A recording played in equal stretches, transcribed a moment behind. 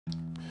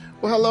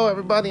Well, hello,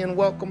 everybody, and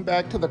welcome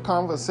back to the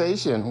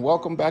conversation.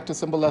 Welcome back to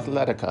Symbol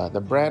Athletica, the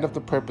brand of the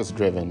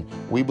purpose-driven.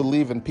 We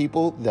believe in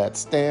people that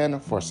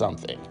stand for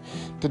something.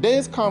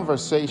 Today's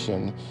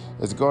conversation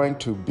is going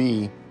to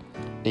be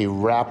a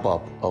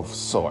wrap-up of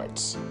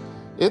sorts.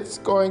 It's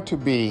going to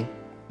be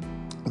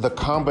the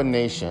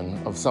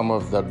combination of some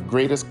of the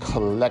greatest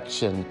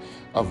collection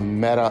of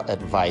meta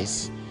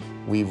advice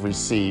we've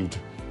received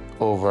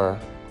over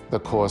the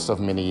course of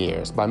many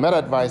years. By meta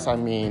advice, I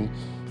mean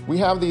we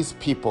have these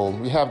people,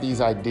 we have these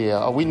ideas,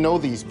 or we know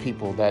these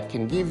people that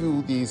can give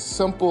you these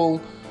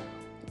simple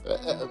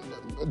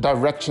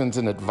directions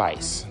and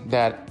advice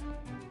that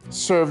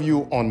serve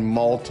you on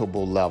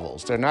multiple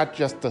levels. They're not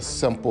just a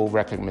simple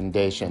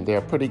recommendation. They're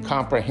a pretty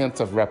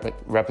comprehensive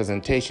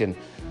representation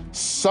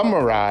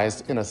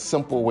summarized in a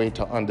simple way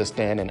to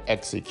understand and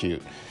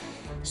execute.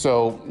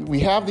 So we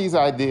have these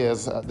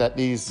ideas that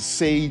these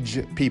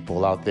sage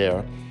people out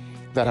there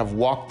that have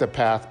walked the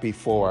path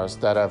before us,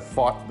 that have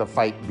fought the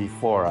fight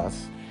before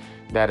us,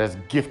 that is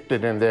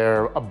gifted in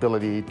their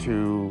ability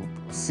to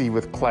see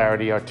with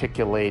clarity,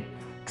 articulate,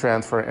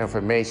 transfer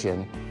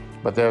information.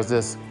 But there's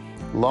this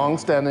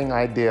long-standing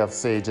idea of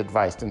sage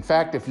advice. In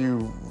fact, if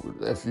you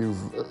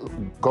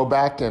go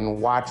back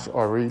and watch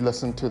or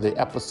re-listen to the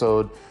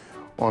episode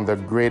on the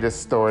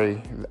greatest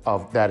story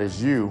of That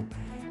Is You,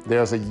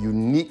 there's a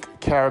unique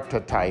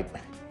character type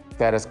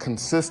that is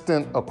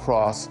consistent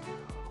across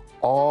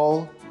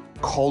all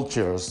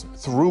cultures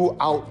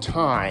throughout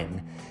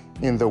time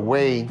in the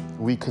way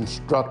we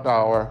construct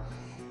our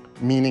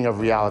meaning of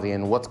reality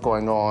and what's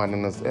going on,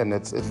 and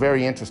it's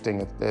very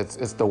interesting.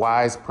 It's the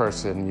wise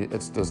person,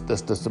 it's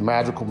the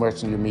magical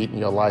person you meet in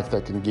your life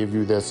that can give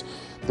you this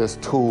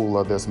tool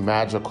or this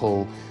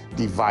magical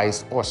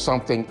device or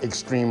something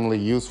extremely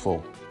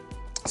useful.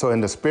 So in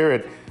the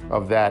spirit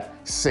of that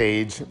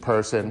sage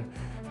person,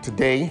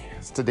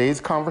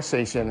 today's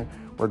conversation,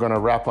 we're going to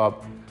wrap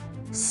up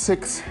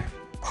 6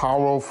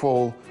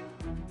 powerful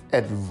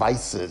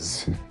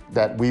advices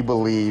that we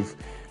believe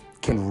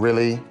can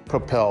really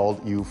propel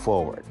you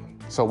forward.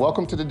 So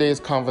welcome to today's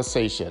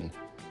conversation,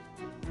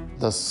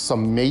 the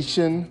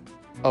summation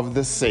of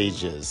the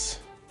sages.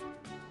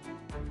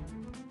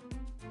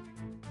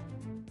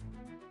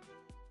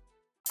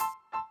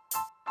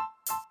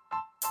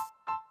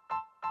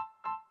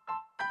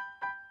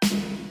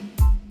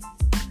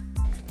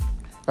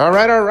 All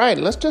right.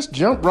 Let's just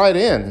jump right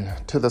in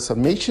to the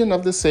summation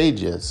of the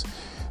sages.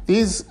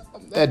 These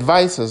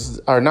advices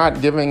are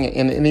not given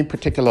in any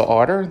particular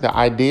order. The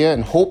idea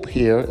and hope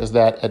here is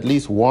that at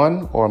least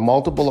one or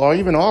multiple or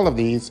even all of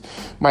these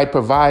might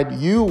provide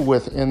you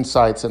with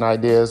insights and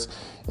ideas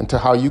into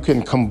how you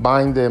can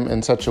combine them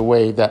in such a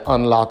way that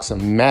unlocks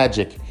some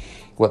magic,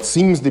 what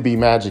seems to be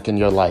magic in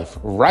your life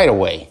right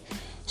away.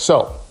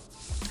 So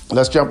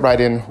let's jump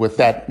right in with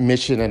that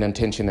mission and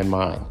intention in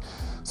mind.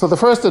 So the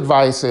first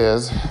advice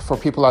is for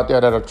people out there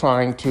that are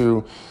trying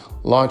to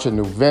launch a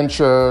new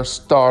venture,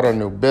 start a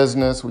new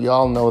business. We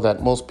all know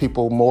that most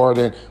people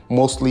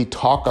mostly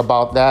talk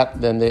about that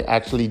than they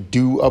actually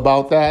do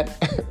about that,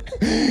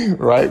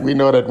 right? We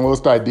know that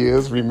most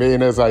ideas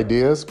remain as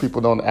ideas. People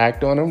don't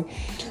act on them.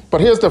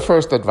 But here's the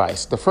first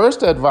advice. The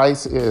first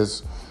advice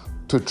is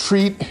to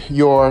treat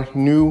your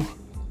new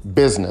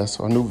business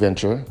or new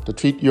venture, to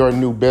treat your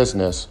new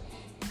business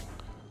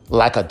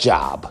like a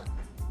job.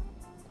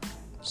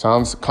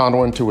 Sounds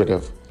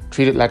counterintuitive.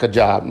 Treat it like a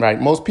job, right?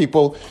 Most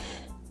people,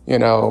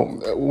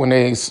 when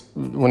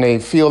they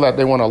feel that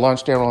they want to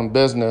launch their own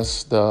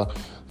business, the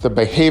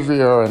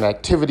behavior and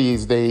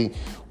activities they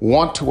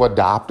want to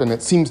adopt, and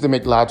it seems to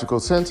make logical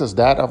sense, is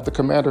that of the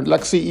commander,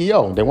 like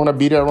CEO. They want to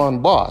be their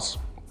own boss.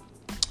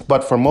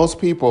 But for most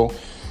people,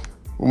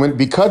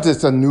 because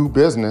it's a new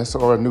business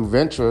or a new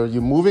venture,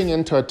 you're moving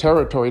into a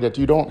territory that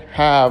you don't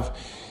have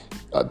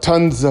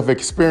tons of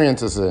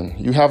experiences in.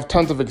 You have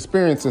tons of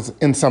experiences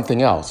in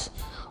something else,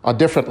 a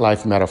different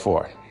life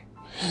metaphor,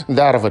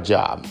 that of a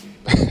job.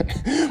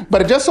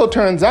 But it just so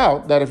turns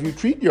out that if you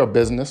treat your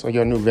business or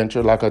your new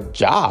venture like a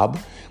job,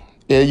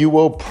 you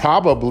will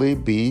probably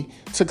be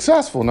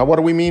successful. Now, what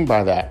do we mean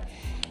by that?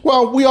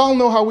 Well, we all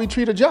know how we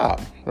treat a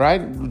job,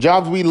 right?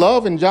 Jobs we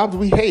love and jobs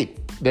we hate.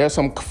 There are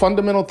some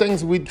fundamental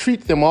things we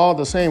treat them all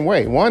the same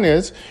way. One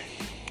is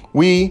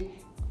we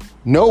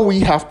know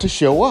we have to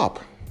show up.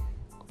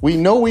 We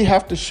know we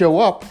have to show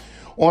up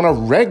on a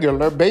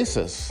regular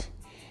basis.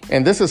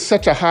 And this is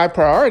such a high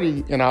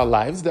priority in our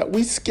lives that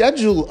we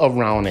schedule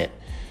around it.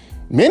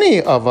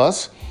 Many of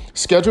us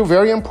schedule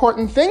very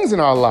important things in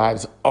our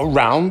lives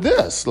around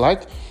this,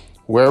 like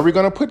where are we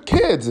going to put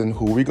kids and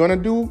who are we going to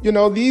do,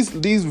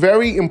 these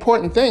very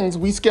important things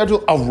we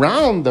schedule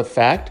around the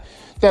fact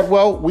that,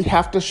 we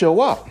have to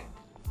show up.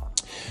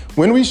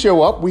 When we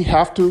show up, we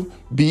have to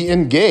be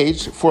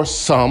engaged for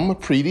some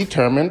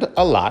predetermined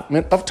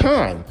allotment of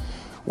time,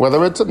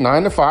 whether it's a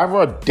 9 to 5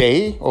 or a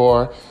day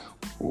or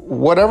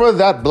whatever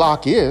that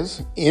block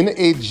is. In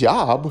a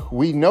job,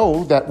 we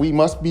know that we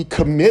must be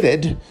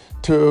committed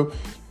to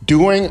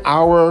doing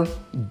our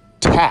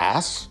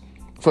tasks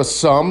for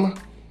some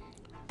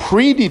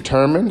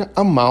predetermined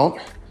amount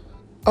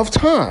of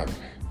time.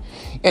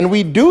 And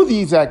we do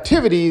these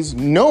activities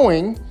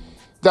knowing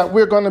that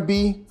we're going to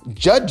be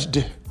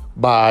judged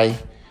by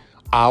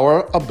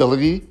our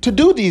ability to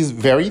do these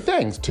very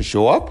things, to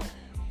show up,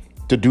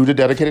 to do the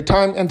dedicated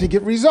time, and to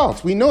get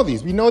results. We know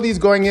these. We know these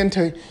going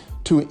into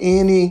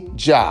any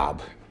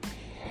job.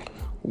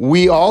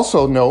 We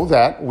also know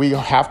that we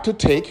have to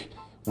take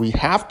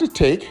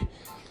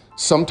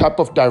some type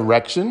of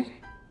direction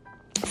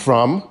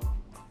from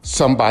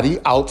somebody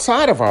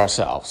outside of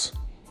ourselves,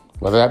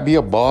 whether that be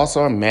a boss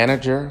or a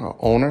manager or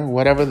owner,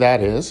 whatever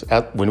that is.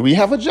 When we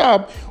have a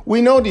job,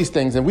 we know these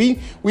things. And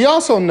we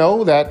also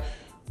know that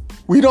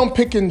we don't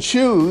pick and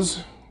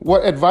choose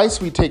what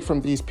advice we take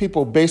from these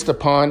people based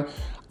upon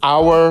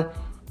our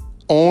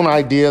own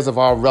ideas of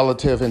our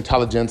relative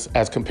intelligence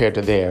as compared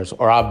to theirs,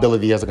 or our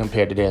ability as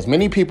compared to theirs.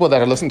 Many people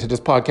that are listening to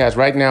this podcast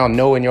right now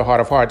know in your heart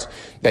of hearts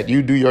that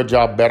you do your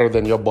job better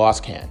than your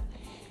boss can.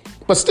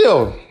 But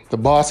still, the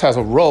boss has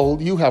a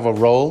role, you have a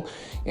role,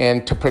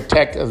 and to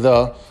protect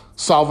the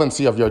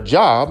solvency of your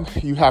job,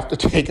 you have to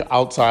take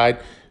outside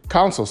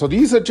counsel. So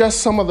these are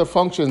just some of the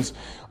functions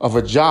of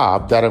a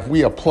job that if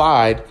we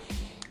applied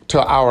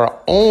to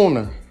our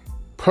own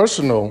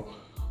personal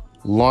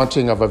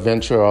launching of a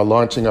venture or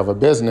launching of a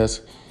business,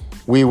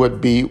 we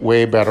would be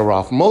way better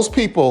off. Most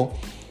people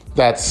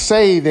that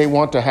say they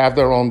want to have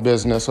their own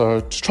business or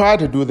try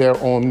to do their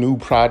own new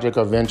project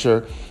or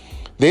venture,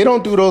 they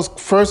don't do those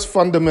first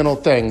fundamental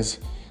things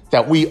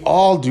that we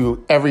all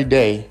do every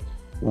day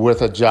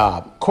with a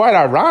job. Quite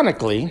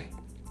ironically,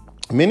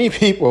 many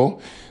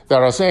people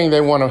that are saying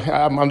they want to,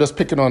 I'm just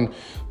picking on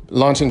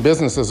launching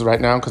businesses right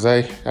now because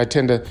I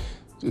tend to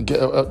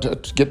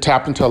get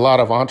tapped into a lot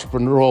of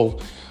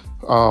entrepreneurial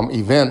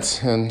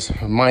events and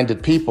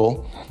minded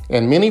people.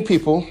 And many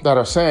people that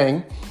are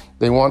saying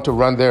they want to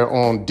run their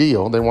own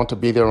deal, they want to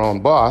be their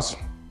own boss,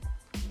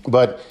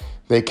 but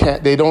they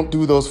don't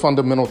do those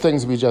fundamental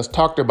things we just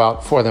talked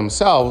about for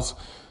themselves,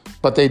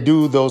 but they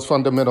do those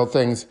fundamental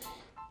things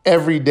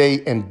every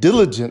day and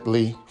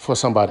diligently for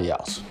somebody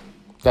else.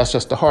 That's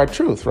just the hard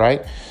truth,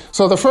 right?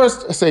 So the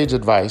first sage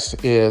advice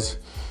is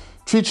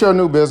treat your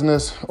new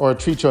business or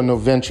treat your new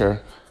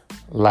venture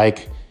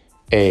like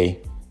a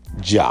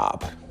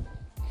job.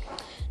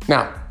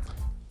 Now,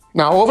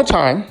 over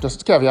time,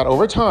 just a caveat,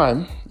 over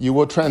time, you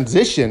will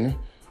transition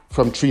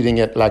from treating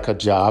it like a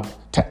job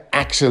to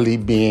actually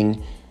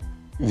being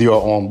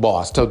your own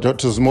boss,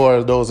 to more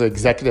of those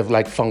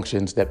executive-like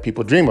functions that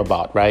people dream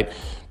about, right?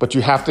 But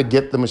you have to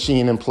get the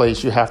machine in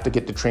place. You have to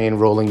get the train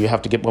rolling. You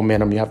have to get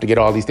momentum. You have to get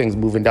all these things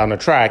moving down the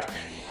track.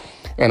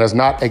 And it's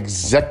not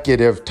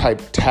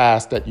executive-type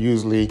tasks that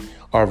usually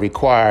are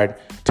required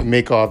to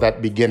make all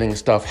that beginning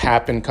stuff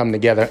happen, come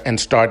together, and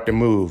start to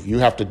move. You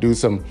have to do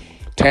some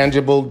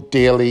tangible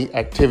daily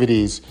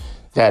activities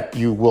that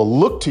you will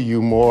look to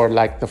you more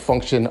like the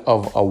function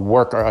of a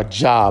work or a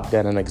job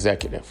than an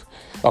executive.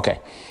 Okay.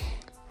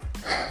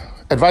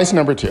 Advice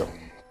number 2.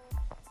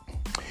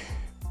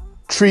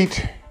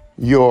 Treat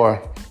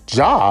your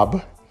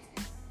job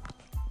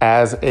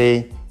as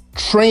a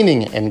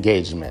training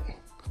engagement.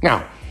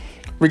 Now,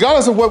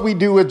 regardless of what we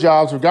do with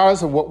jobs,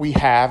 regardless of what we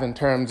have in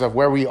terms of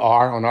where we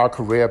are on our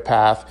career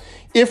path,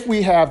 if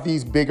we have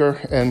these bigger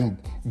and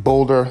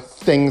bolder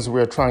things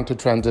we're trying to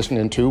transition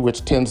into,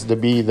 which tends to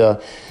be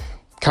the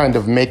kind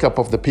of makeup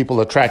of the people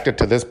attracted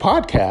to this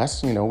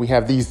podcast, we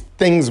have these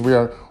things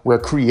we're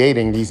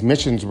creating, these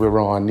missions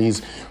we're on,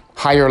 these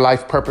higher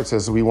life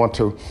purposes we want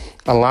to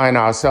align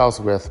ourselves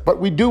with. But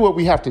we do what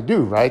we have to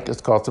do, right?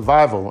 It's called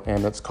survival,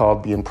 and it's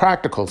called being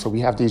practical. So we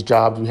have these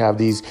jobs, we have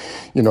these,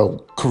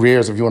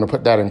 careers, if you want to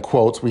put that in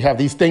quotes. We have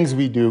these things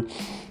we do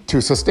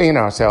to sustain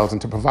ourselves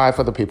and to provide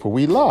for the people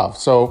we love.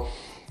 So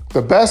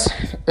the best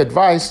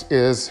advice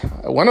is,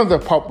 one of the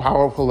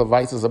powerful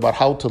advices about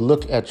how to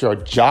look at your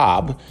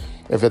job,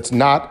 if it's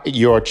not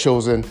your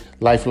chosen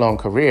lifelong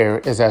career,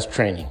 is as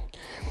training.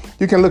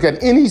 You can look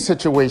at any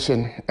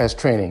situation as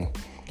training.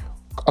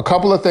 A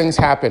couple of things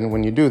happen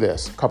when you do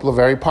this, a couple of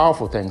very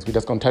powerful things. We're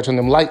just going to touch on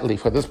them lightly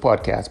for this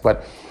podcast.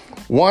 But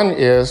one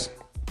is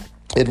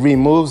it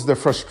removes the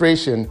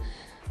frustration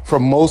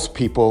from most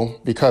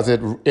people because it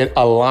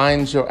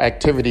aligns your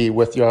activity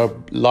with your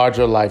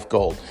larger life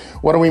goal.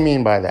 What do we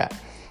mean by that?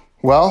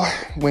 Well,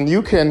 when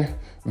you can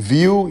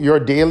view your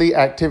daily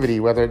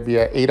activity, whether it be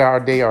an 8-hour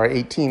day or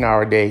an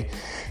 18-hour day,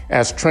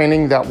 as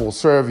training that will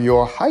serve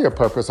your higher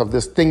purpose of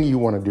this thing you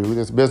want to do,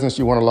 this business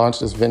you want to launch,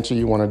 this venture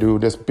you want to do,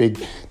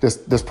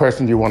 this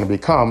person you want to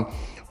become.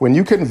 When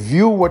you can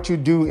view what you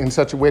do in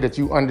such a way that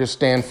you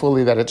understand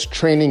fully that it's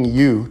training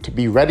you to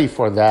be ready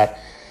for that,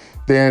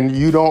 then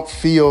you don't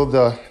feel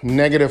the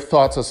negative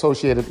thoughts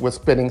associated with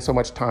spending so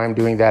much time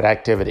doing that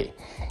activity.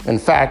 In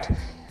fact,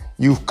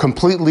 you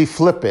completely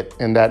flip it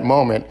in that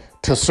moment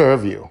to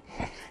serve you.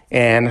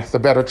 And the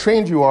better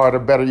trained you are, the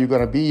better you're going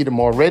to be, the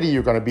more ready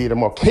you're going to be, the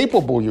more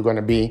capable you're going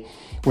to be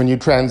when you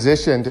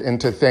transition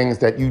into things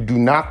that you do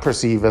not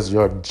perceive as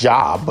your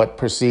job, but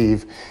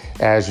perceive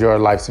as your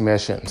life's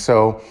mission.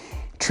 So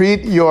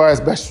treat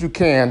as best you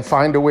can,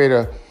 find a way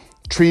to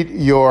treat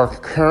your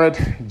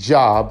current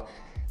job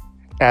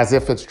as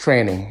if it's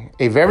training.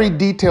 A very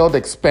detailed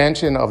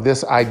expansion of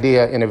this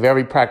idea in a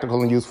very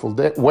practical and useful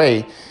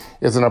way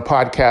is in a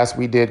podcast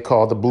we did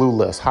called The Blue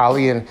List.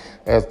 Highly,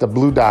 as the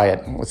Blue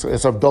Diet.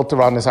 It's built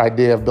around this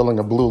idea of building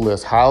a blue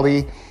list.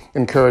 Highly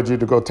encourage you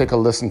to go take a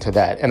listen to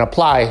that and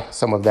apply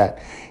some of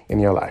that in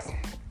your life.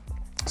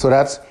 So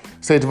that's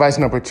sage advice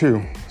number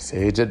 2.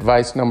 Sage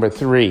advice number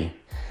 3.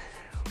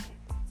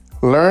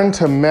 Learn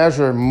to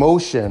measure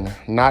motion,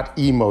 not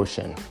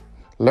emotion.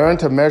 Learn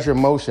to measure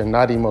motion,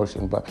 not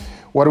emotion. But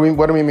what do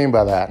we mean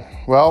by that?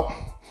 Well,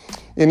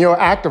 in your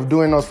act of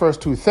doing those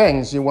first 2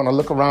 things, you want to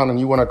look around and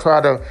you want to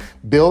try to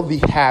build the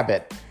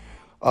habit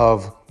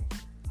of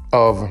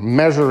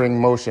measuring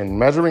motion,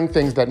 measuring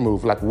things that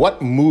move, like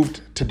what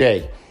moved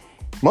today,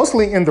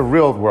 mostly in the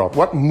real world.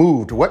 What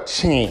moved, what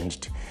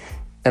changed,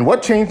 and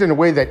what changed in a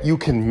way that you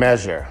can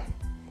measure.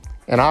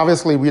 And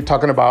obviously, we're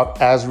talking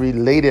about as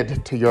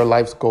related to your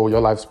life's goal,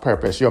 your life's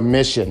purpose, your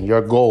mission,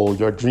 your goal,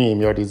 your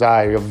dream, your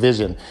desire, your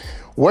vision.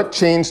 What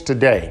changed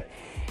today?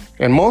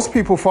 And most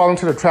people fall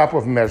into the trap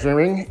of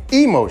measuring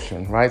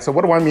emotion, right? So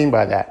what do I mean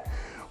by that?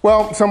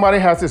 Well, somebody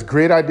has this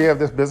great idea of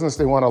this business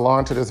they want to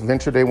launch or this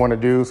venture they want to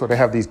do. So they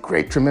have these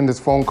great, tremendous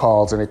phone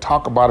calls and they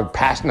talk about it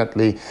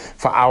passionately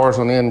for hours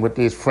on end with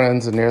these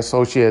friends and their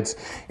associates.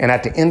 And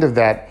at the end of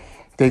that,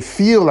 they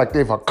feel like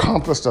they've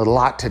accomplished a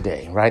lot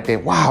today, right?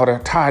 They're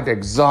tired, they're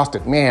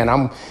exhausted. Man,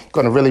 I'm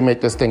going to really make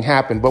this thing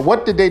happen. But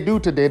what did they do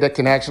today that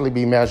can actually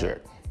be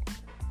measured,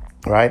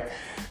 right?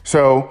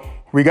 So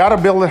we got to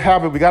build a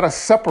habit. We got to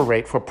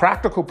separate for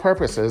practical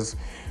purposes.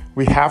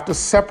 We have to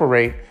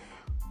separate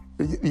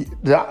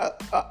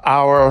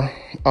our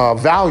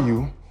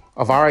value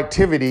of our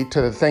activity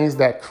to the things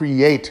that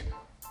create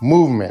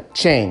movement,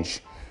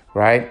 change,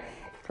 right?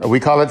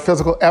 We call it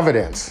physical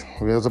evidence.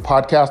 There's a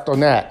podcast on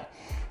that.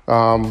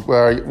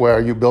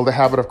 Where you build a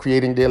habit of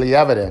creating daily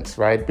evidence,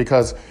 right?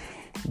 Because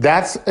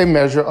that's a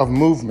measure of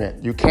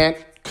movement. You can't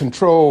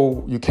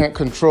control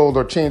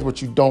or change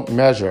what you don't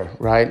measure,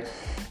 right?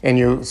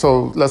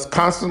 So let's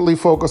constantly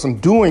focus on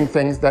doing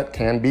things that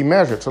can be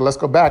measured. So let's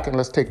go back and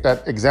let's take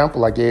that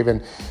example I gave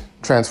and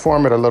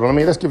transform it a little.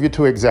 Let's give you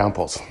 2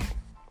 examples.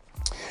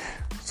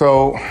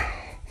 So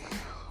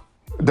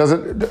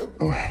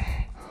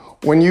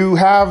when you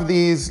have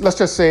these, let's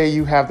just say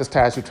you have this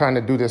task, you're trying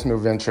to do this new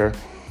venture,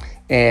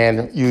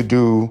 and you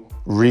do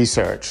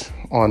research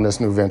on this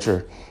new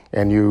venture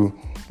and you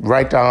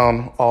write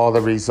down all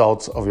the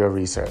results of your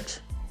research.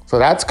 So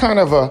that's kind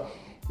of a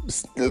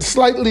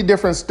slightly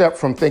different step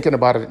from thinking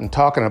about it and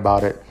talking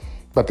about it.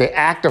 But the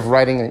act of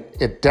writing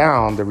it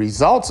down, the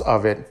results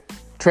of it,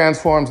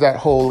 transforms that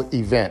whole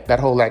event, that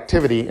whole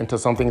activity into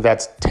something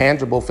that's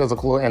tangible,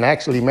 physical, and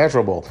actually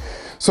measurable.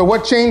 So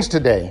what changed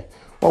today?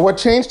 Well, what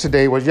changed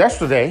today was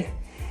yesterday,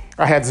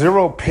 I had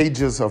 0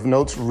 pages of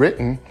notes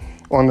written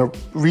on the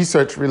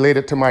research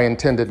related to my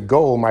intended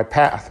goal, my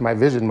path, my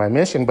vision, my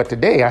mission. But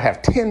today I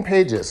have 10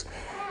 pages.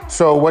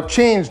 So what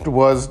changed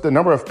was the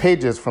number of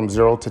pages from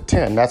 0 to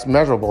 10. That's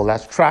measurable,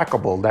 that's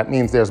trackable. That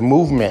means there's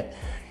movement.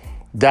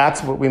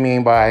 That's what we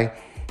mean by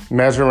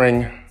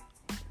measuring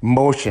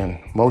motion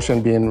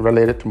being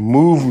related to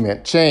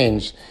movement,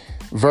 change,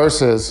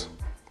 versus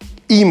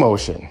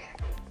emotion.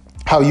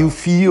 How you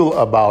feel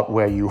about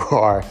where you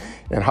are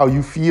and how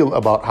you feel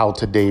about how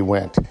today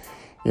went,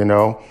 you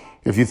know?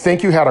 If you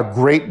think you had a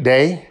great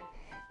day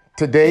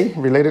today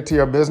related to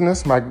your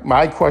business,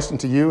 my question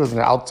to you as an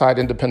outside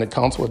independent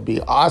counsel would be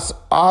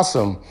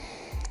awesome.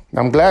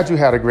 I'm glad you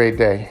had a great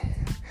day.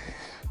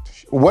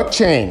 What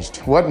changed?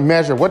 What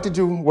did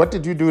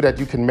you do that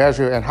you can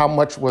measure, and how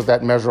much was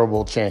that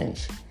measurable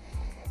change?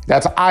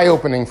 That's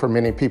eye-opening for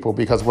many people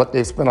because what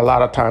they spend a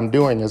lot of time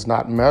doing is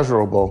not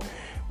measurable.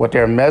 What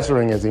they're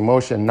measuring is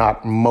emotion,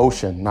 not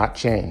motion, not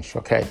change.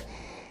 Okay.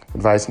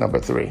 Advice number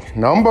 3.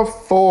 Number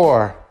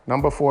four.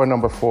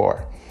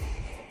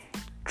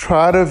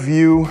 Try to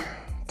view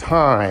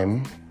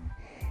time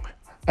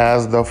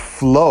as the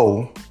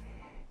flow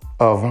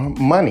of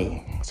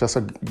money. It's just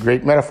a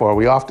great metaphor.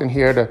 We often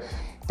hear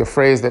the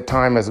phrase that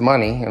time is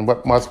money, and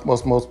what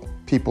most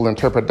people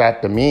interpret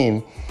that to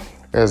mean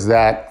is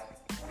that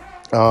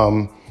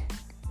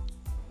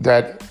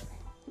that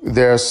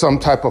there's some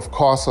type of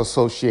cost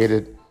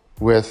associated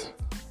with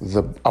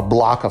a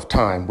block of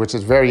time, which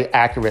is very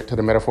accurate to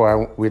the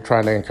metaphor we're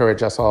trying to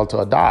encourage us all to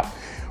adopt.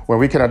 When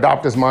we can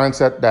adopt this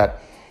mindset that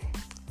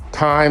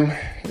time,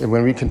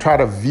 when we can try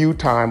to view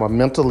time or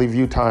mentally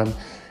view time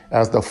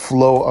as the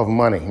flow of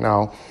money.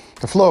 Now,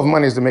 the flow of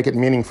money is to make it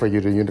meaning for you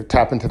to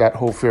tap into that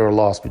whole fear of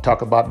loss. We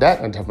talk about that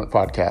in a different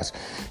podcast.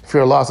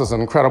 Fear of loss is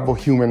an incredible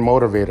human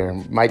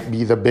motivator, might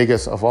be the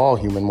biggest of all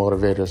human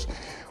motivators.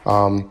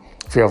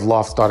 Fear of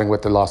loss starting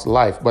with the loss of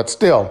life. But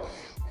still,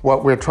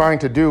 what we're trying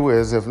to do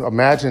is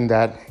imagine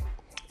that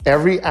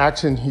every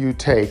action you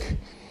take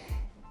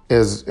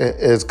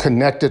is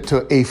connected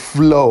to a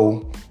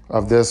flow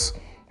of this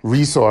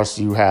resource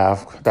you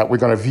have that we're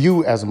going to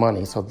view as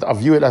money. So I'll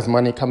view it as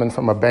money coming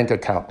from a bank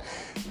account.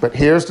 But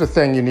here's the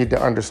thing you need to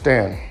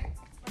understand.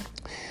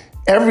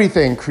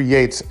 Everything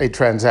creates a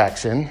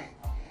transaction,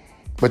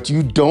 but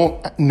you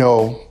don't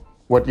know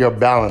what your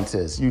balance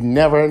is. You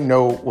never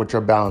know what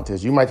your balance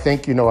is. You might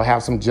think you know,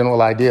 have some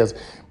general ideas,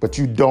 but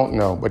you don't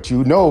know. But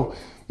you know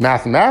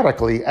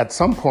mathematically at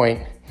some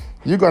point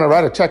you're going to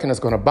write a check and it's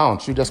going to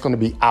bounce. You're just going to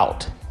be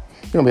out.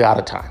 You're going to be out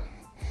of time.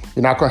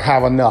 You're not going to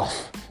have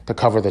enough to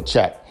cover the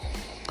check.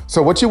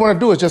 So what you want to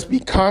do is just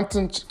be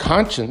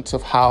conscious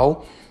of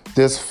how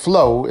this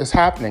flow is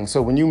happening.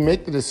 So when you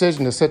make the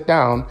decision to sit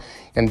down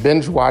and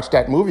binge watch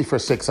that movie for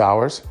 6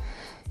 hours,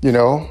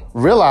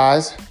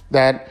 realize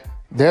that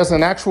there's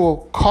an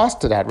actual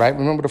cost to that, right?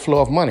 Remember the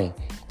flow of money.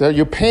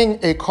 You're paying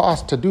a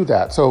cost to do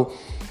that. So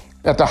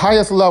at the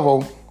highest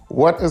level,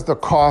 what is the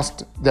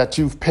cost that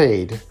you've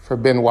paid for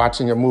binge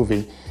watching a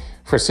movie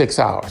for 6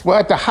 hours? Well,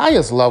 at the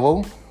highest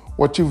level,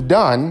 what you've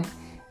done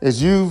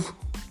is you've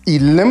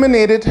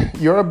eliminated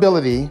your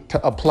ability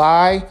to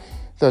apply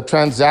the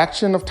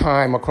transaction of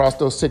time across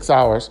those 6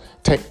 hours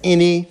to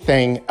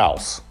anything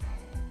else.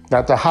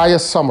 That the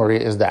highest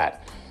summary is that.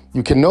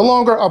 You can no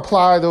longer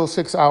apply those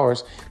 6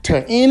 hours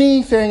to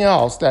anything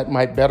else that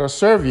might better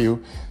serve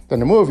you than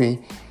the movie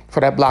for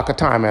that block of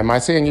time. Am I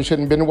saying you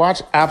shouldn't binge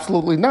watch?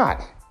 Absolutely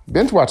not.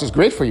 Binge watch is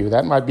great for you.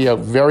 That might be a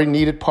very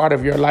needed part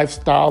of your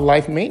lifestyle,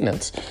 life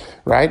maintenance,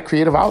 right?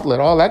 Creative outlet,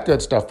 all that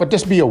good stuff. But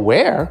just be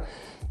aware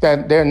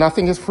that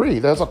nothing is free.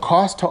 There's a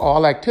cost to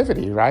all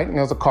activity, right? And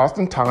there's a cost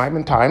in time,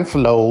 and time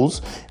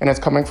flows, and it's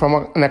coming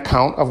from an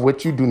account of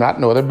which you do not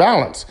know the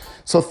balance.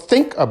 So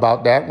think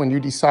about that when you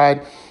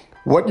decide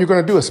what you're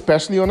going to do,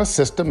 especially on a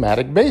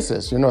systematic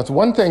basis. It's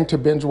one thing to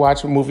binge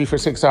watch a movie for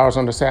 6 hours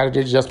on a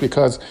Saturday just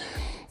because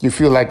you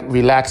feel like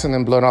relaxing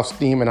and blowing off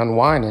steam and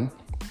unwinding.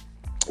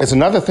 It's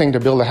another thing to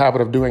build a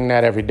habit of doing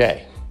that every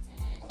day.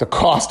 The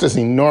cost is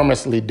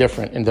enormously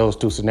different in those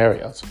two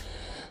scenarios.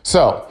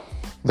 So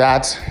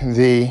that's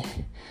the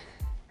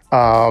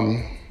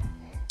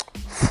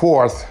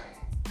fourth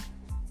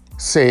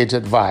sage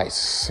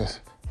advice.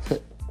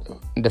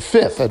 The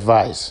fifth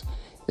advice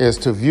is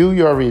to view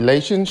your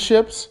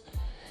relationships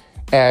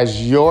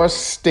as your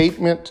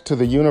statement to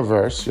the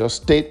universe, your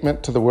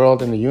statement to the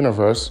world and the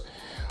universe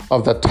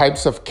of the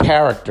types of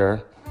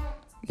character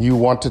you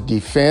want to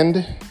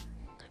defend,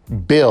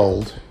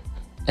 build,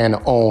 and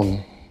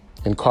own,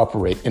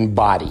 incorporate,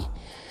 embody.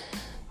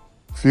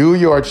 View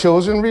your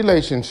chosen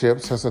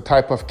relationships as the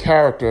type of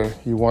character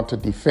you want to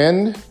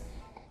defend,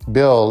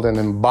 build, and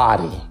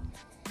embody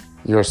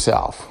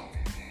yourself.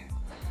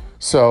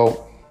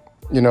 So,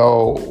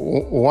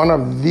 one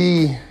of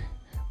the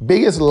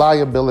biggest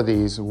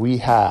liabilities we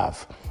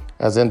have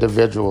as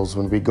individuals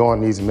when we go on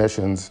these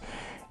missions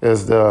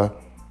is the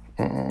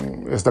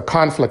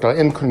conflict or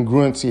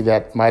incongruency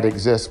that might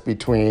exist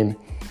between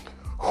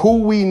who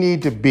we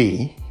need to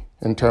be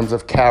in terms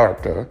of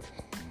character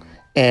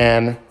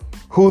and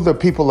who the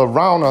people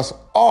around us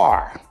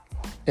are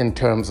in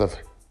terms of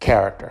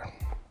character.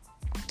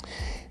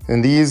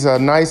 And these are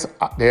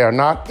they are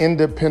not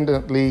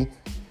independently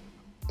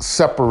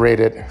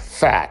separated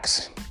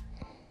facts.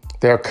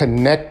 They're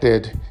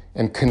connected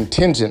and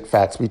contingent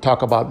facts. We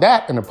talk about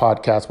that in a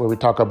podcast where we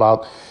talk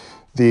about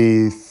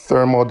the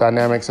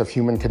thermodynamics of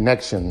human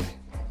connection.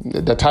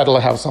 The title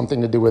will have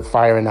something to do with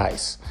fire and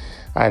ice.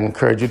 I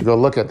encourage you to go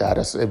look at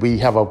that. We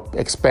have an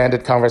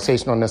expanded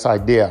conversation on this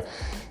idea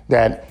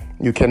that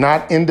you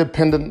cannot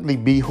independently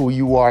be who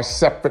you are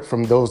separate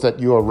from those that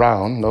you're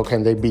around, nor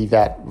can they be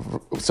that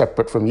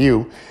separate from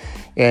you.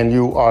 And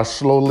you are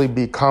slowly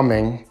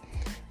becoming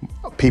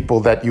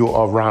people that you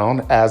are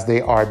around as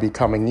they are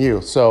becoming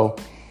you. So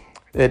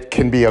it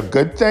can be a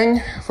good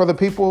thing for the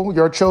people,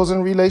 your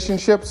chosen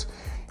relationships,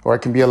 or it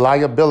can be a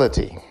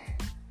liability.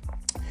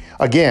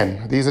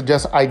 Again, these are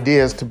just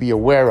ideas to be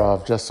aware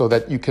of, just so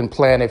that you can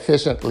plan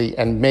efficiently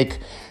and make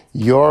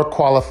your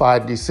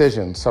qualified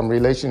decisions. Some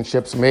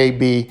relationships may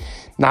be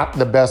not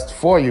the best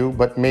for you,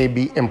 but may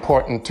be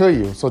important to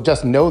you. So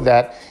just know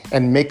that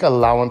and make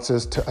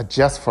allowances to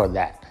adjust for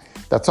that.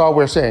 That's all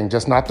we're saying,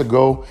 just not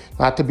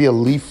to be a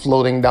leaf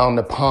floating down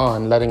the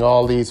pond, letting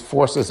all these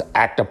forces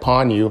act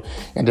upon you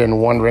and then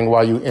wondering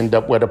why you end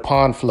up where the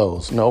pond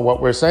flows. No,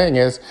 what we're saying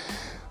is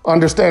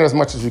understand as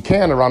much as you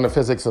can around the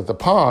physics of the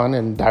pond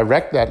and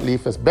direct that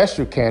leaf as best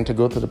you can to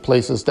go to the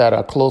places that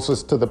are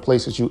closest to the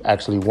places you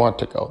actually want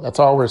to go. That's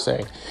all we're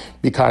saying.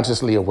 Be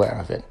consciously aware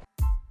of it.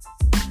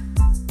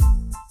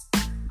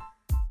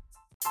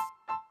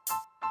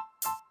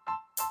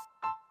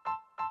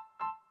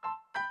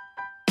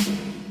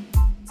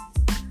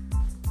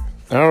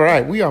 All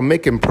right, we are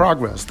making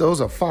progress.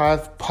 Those are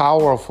 5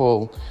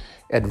 powerful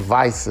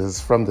advices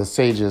from the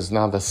sages.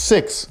 Now, the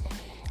 6th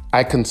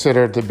I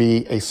consider to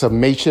be a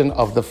summation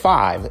of the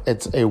 5.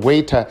 It's a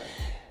way to,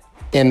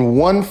 in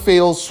one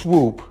fell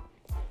swoop,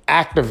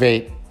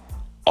 activate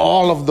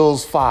all of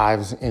those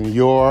 5s in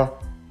your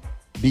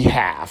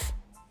behalf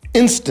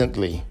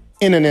instantly,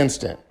 in an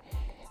instant.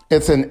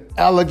 It's an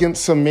elegant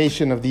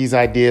summation of these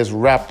ideas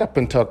wrapped up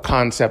into a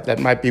concept that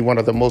might be one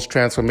of the most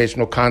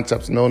transformational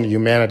concepts known to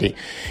humanity.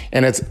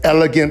 And it's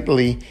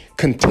elegantly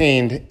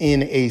contained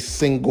in a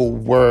single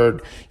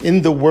word.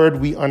 In the word,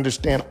 we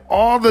understand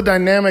all the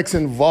dynamics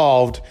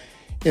involved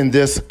in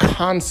this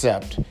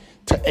concept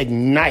to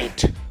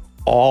ignite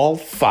all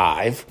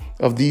 5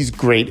 of these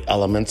great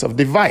elements of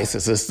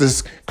devices. It's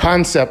this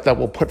concept that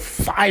will put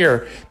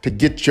fire to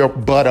get your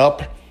butt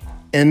up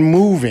and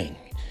moving.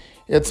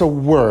 It's a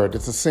word.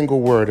 It's a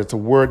single word. It's a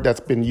word that's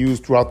been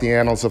used throughout the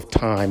annals of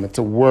time. It's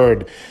a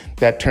word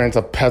that turns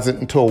a peasant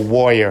into a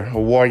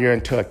warrior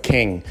into a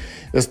king.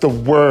 It's the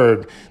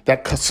word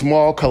that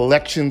small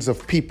collections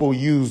of people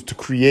use to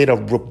create a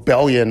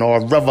rebellion or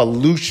a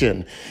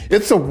revolution.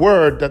 It's a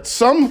word that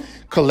some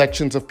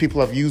collections of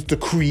people have used to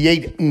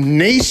create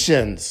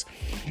nations.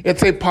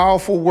 It's a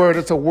powerful word.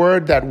 It's a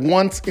word that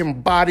once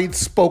embodied,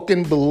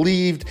 spoken,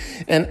 believed,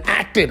 and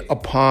acted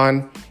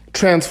upon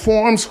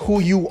transforms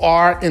who you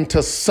are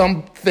into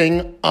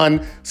something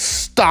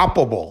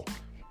unstoppable.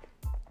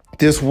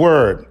 This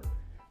word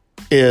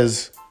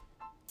is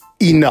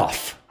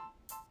enough.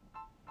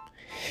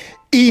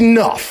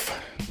 Enough.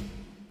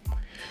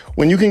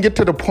 When you can get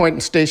to the point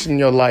and station in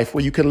your life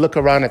where you can look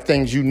around at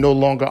things you no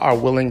longer are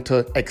willing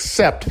to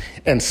accept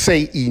and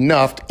say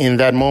enough, in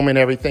that moment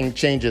everything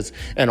changes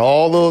and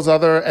all those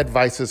other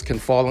advices can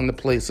fall into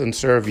place and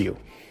serve you.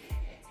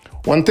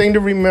 One thing to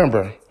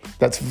remember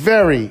that's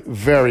very,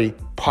 very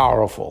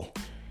powerful.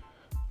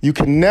 You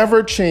can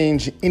never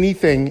change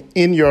anything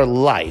in your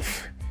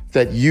life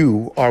that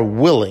you are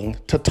willing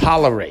to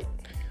tolerate.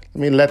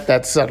 Let me let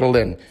that settle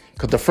in.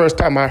 Because the first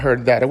time I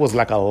heard that, it was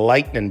like a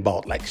lightning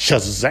bolt, like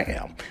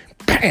Shazam.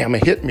 Bam,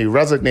 it hit me,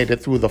 resonated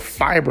through the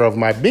fiber of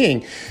my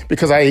being,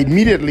 because I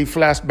immediately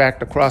flashed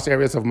back across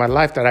areas of my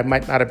life that I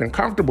might not have been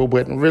comfortable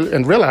with and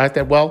realized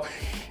that, well,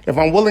 if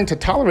I'm willing to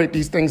tolerate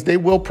these things, they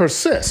will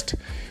persist.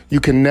 You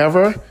can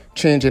never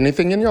change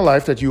anything in your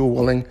life that you are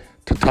willing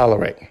to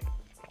tolerate.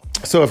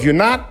 So if you're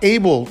not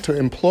able to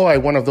employ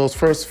one of those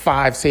first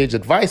 5 sage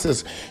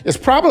advices, it's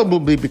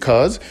probably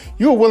because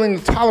you're willing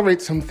to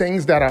tolerate some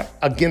things that are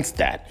against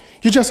that.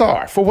 You just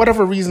are, for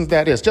whatever reasons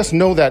that is. Just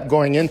know that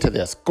going into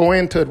this. Go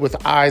into it with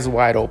eyes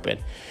wide open.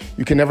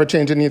 You can never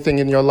change anything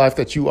in your life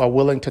that you are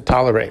willing to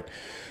tolerate.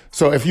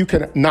 So if you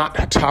can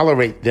not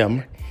tolerate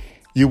them,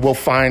 you will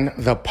find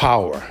the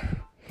power.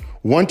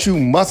 Once you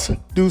must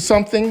do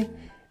something,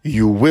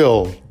 you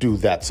will do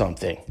that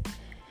something.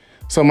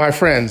 So my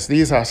friends,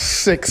 these are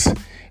 6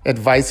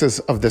 advices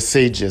of the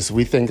sages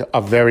we think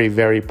are very,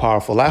 very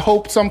powerful. I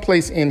hope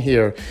someplace in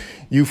here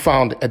you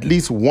found at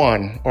least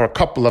one or a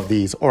couple of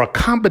these or a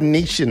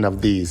combination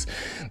of these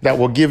that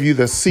will give you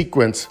the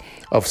sequence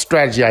of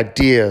strategy,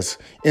 ideas,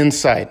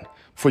 insight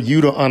for you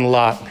to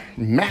unlock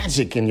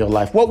magic in your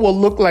life. What will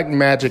look like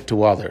magic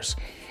to others?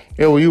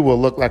 You will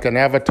look like an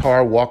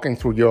avatar walking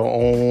through your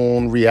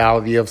own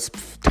reality of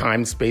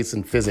time, space,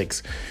 and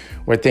physics,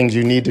 where things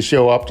you need to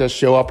show up, just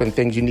show up, and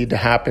things you need to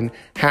happen.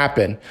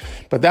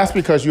 But that's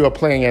because you are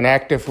playing an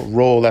active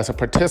role as a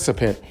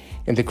participant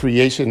in the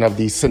creation of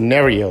these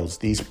scenarios,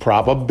 these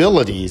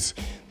probabilities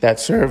that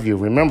serve you.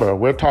 Remember,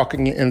 we're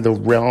talking in the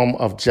realm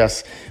of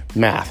just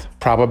math,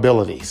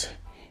 probabilities.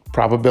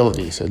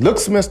 It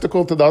looks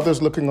mystical to the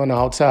others looking on the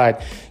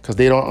outside because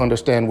they don't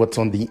understand what's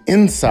on the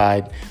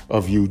inside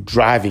of you,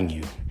 driving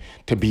you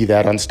to be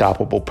that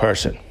unstoppable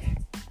person.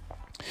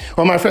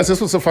 Well, my friends,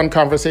 this was a fun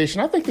conversation.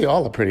 I think they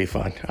all are pretty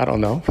fun. I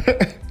don't know.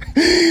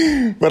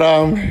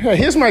 But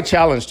here's my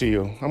challenge to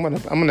you. I'm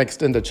gonna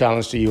extend the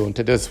challenge to you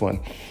into this one.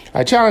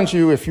 I challenge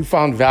you, if you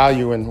found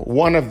value in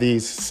one of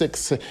these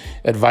 6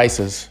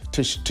 advices,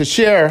 to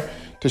share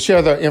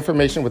the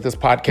information with this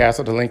podcast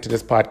or the link to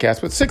this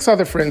podcast with 6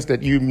 other friends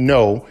that you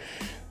know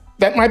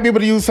that might be able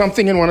to use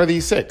something in one of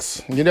these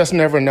 6. You just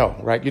never know,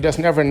 right? You just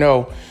never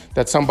know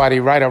that somebody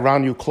right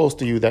around you, close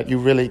to you, that you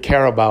really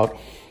care about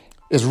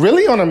is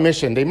really on a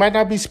mission. They might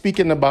not be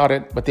speaking about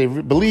it, but they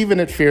believe in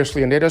it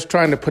fiercely, and they're just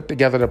trying to put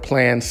together the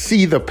plan,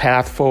 see the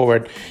path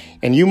forward,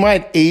 and you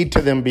might aid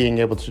to them being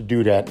able to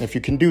do that. And if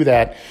you can do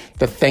that,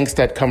 the thanks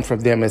that come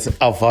from them is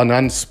of an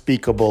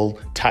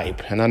unspeakable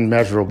type, an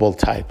unmeasurable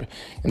type,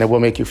 and it will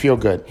make you feel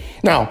good.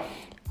 Now,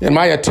 in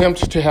my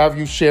attempt to have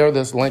you share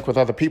this link with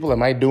other people,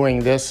 am I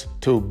doing this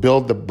to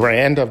build the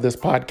brand of this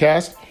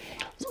podcast?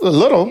 A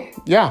little.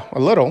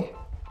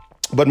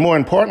 But more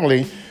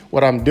importantly,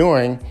 what I'm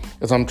doing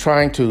is I'm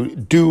trying to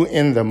do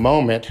in the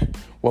moment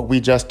what we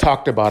just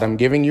talked about. I'm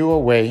giving you a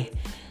way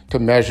to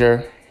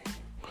measure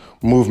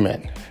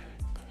movement,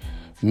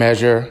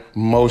 measure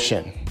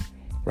motion,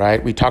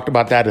 right? We talked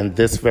about that in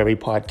this very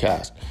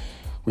podcast.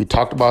 We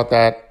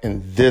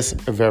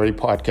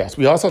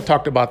also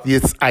talked about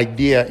this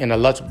idea in a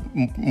much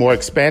more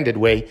expanded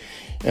way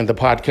in the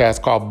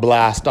podcast called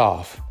Blast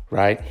Off,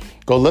 right?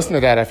 Go listen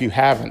to that if you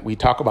haven't. We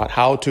talk about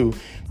how to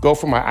go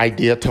from an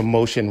idea to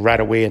motion right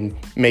away and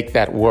make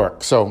that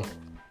work. So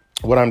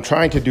what I'm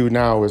trying to do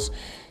now is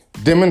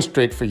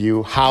demonstrate for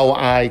you how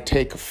I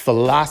take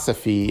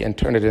philosophy and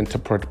turn it into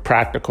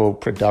practical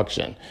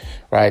production,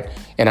 right?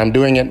 And I'm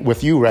doing it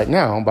with you right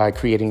now by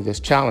creating this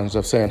challenge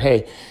of saying,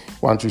 hey,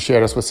 why don't you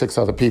share this with 6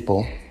 other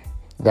people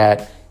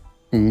that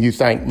you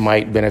think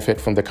might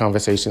benefit from the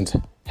conversations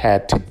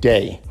had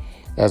today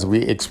as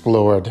we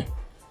explored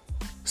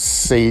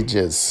sage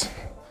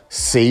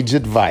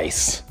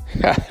advice.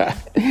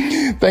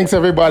 Thanks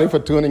everybody for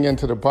tuning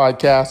into the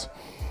podcast.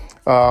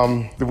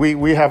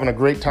 We're having a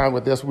great time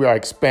with this. We are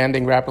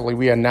expanding rapidly.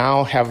 We are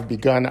now have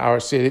begun our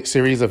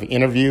series of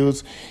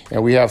interviews,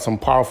 and we have some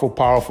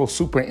powerful,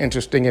 super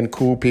interesting and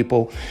cool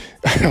people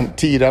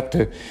teed up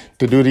to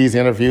do these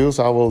interviews.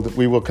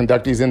 We will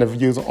conduct these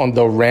interviews on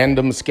the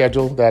random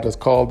schedule that is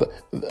called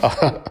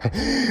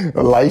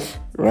life,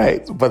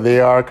 right? But they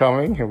are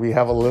coming, and we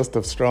have a list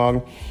of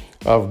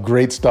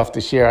great stuff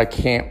to share. I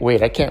can't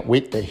wait. I can't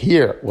wait to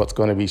hear what's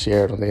going to be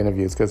shared on the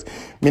interviews, because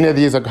many of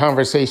these are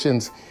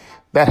conversations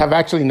that have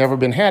actually never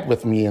been had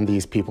with me and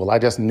these people. I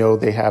just know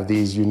they have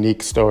these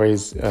unique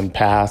stories and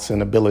paths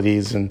and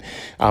abilities, and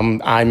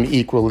I'm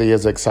equally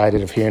as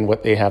excited of hearing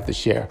what they have to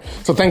share.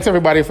 So thanks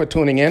everybody for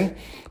tuning in.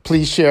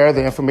 Please share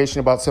the information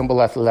about Symbol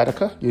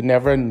Athletica. You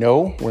never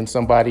know when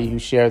somebody you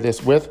share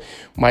this with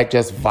might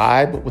just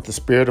vibe with the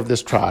spirit of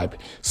this tribe.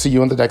 See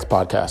you on the next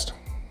podcast.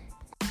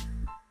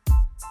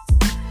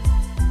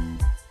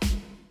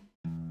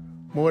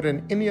 More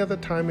than any other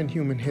time in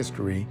human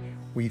history,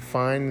 we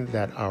find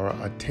that our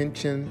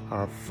attention,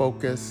 our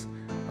focus,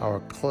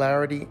 our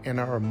clarity, and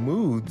our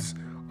moods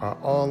are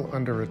all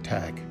under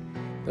attack.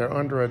 They're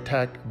under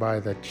attack by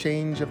the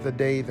change of the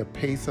day, the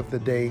pace of the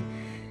day,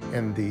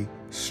 and the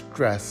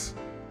stress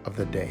of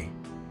the day.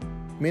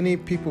 Many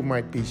people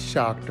might be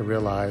shocked to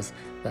realize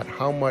that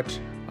how much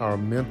our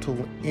mental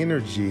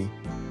energy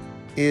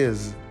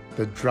is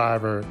the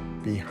driver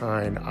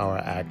behind our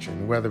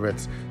action, whether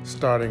it's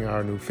starting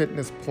our new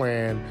fitness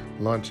plan,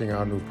 launching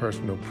our new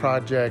personal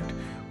project,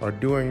 or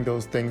doing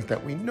those things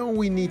that we know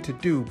we need to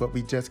do, but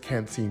we just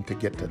can't seem to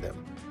get to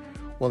them.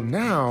 Well,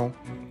 now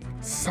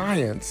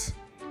science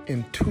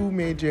in two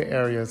major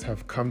areas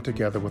have come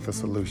together with a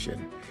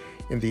solution.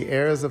 In the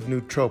areas of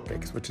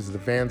nootropics, which is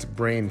advanced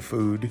brain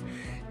food,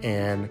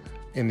 and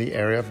in the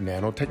area of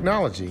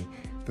nanotechnology,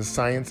 the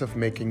science of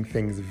making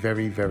things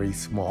very, very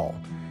small.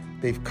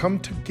 They've come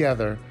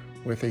together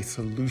with a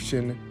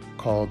solution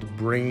called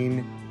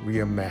Brain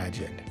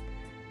Reimagined.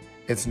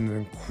 It's an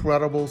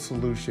incredible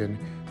solution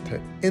to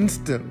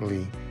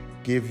instantly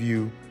give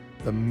you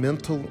the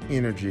mental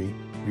energy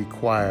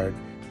required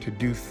to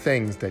do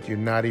things that you're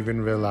not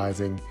even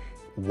realizing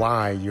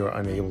why you're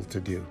unable to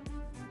do.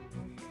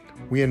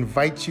 We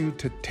invite you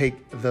to take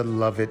the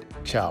Love It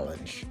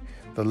Challenge.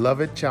 The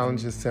Love It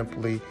Challenge is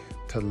simply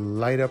to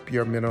light up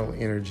your mental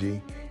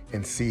energy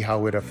and see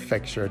how it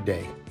affects your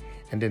day,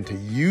 and then to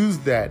use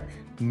that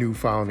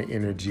newfound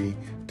energy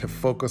to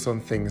focus on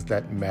things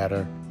that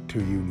matter to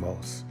you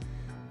most,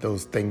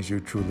 those things you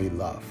truly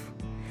love.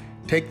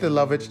 Take the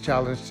Love It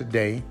Challenge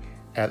today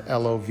at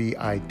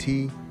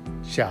LOVIT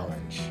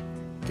Challenge.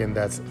 Again,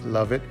 that's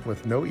Love It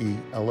with no E,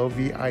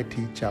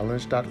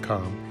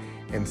 LOVITchallenge.com,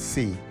 and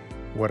see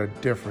what a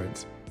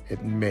difference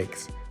it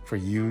makes for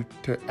you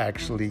to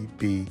actually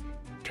be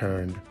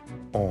turned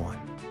on.